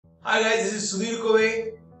Hi guys, this is Sudhir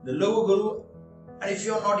Kove, the Logo Guru, and if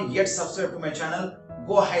you are not yet subscribed to my channel,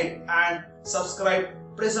 go ahead and subscribe,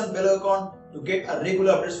 press on bell icon to get a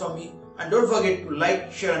regular updates from me, and don't forget to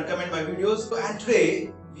like, share and comment my videos. And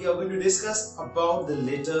today we are going to discuss about the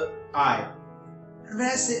letter I. And when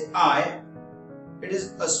I say I, it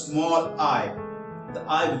is a small I, the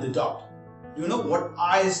I with the dot. Do you know what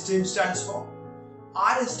I stands for?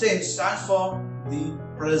 I stands for the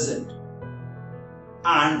present.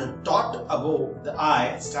 And the dot above the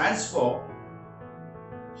I stands for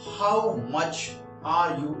how much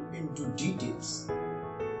are you into details.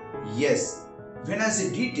 Yes, when I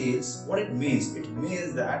say details, what it means? It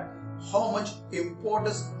means that how much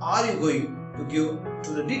importance are you going to give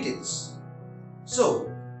to the details.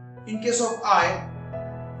 So, in case of I,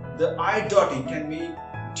 the I dotting can be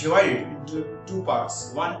divided into two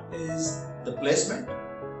parts. One is the placement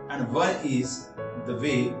and one is the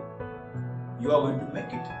way you are going to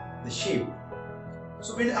make it, the shape.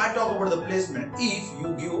 So when I talk about the placement, if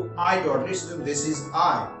you give I dot, let's assume this is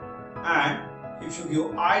I, and if you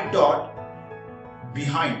give I dot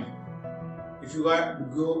behind, if you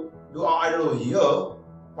go do I dot over here,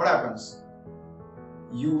 what happens?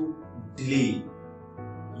 You delay,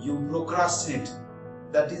 you procrastinate.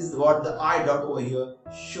 That is what the I dot over here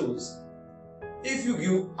shows. If you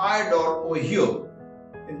give I dot over here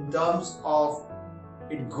in terms of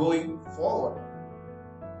it going forward,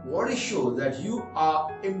 what it shows that you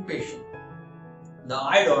are impatient. The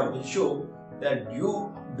I dot will show that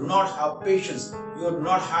you do not have patience, you do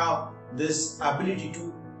not have this ability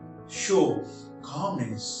to show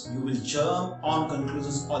calmness, you will jump on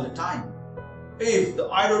conclusions all the time. If the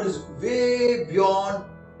I dot is way beyond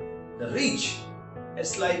the reach,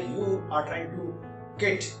 it's like you are trying to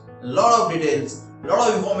get a lot of details, a lot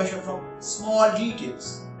of information from small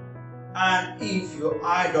details. And if your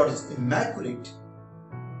I dot is immaculate,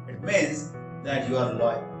 it means that you are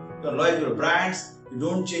loyal. You are loyal to your brands, you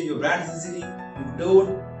don't change your brands easily, you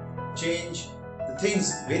don't change the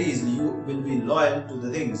things very easily, you will be loyal to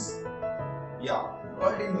the things. Yeah,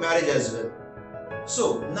 loyalty in marriage as well.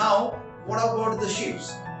 So now, what about the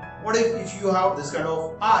shapes? What if you have this kind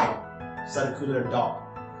of I, circular dot?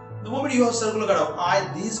 The moment you have circular kind of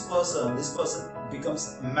I, this person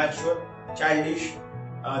becomes mature, childish.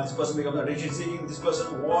 This person becomes attention seeking. This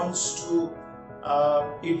person wants to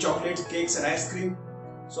eat chocolates, cakes and ice cream.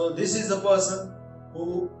 So this is the person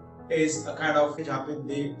who is a kind of happy.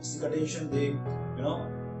 They seek attention. They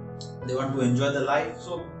want to enjoy the life.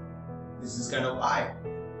 So this is kind of I.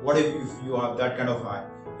 What if you have that kind of I?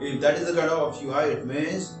 If that is the kind of you have, it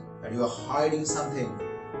means that you are hiding something.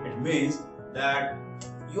 It means that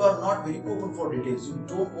you are not very open for details. You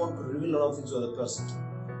don't want to reveal a lot of things to the other person.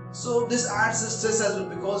 So this adds a stress as well,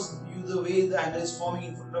 because the way the angle is forming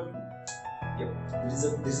in front of you.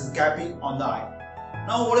 Yep, this is capping on the eye.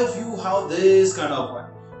 Now what if you have this kind of eye?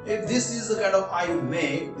 If this is the kind of eye you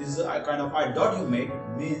make, this is the kind of eye dot you make,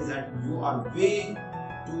 it means that you are way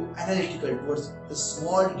too analytical towards the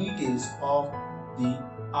small details of the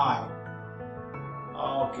eye.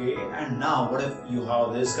 Okay, and now what if you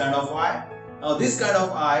have this kind of eye? Now this kind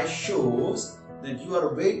of eye shows that you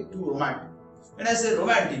are way too romantic. When I say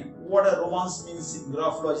romantic, what a romance means in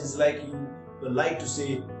graphology is like you will like to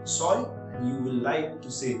say sorry, and you will like to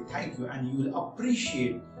say thank you, and you will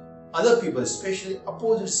appreciate other people, especially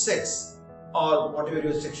opposite sex or whatever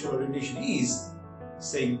your sexual orientation is,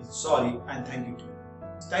 saying sorry and thank you to you.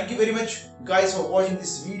 Thank you very much guys for watching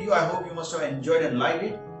this video. I hope you must have enjoyed and liked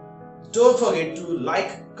it. Don't forget to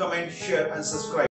like, comment, share and subscribe.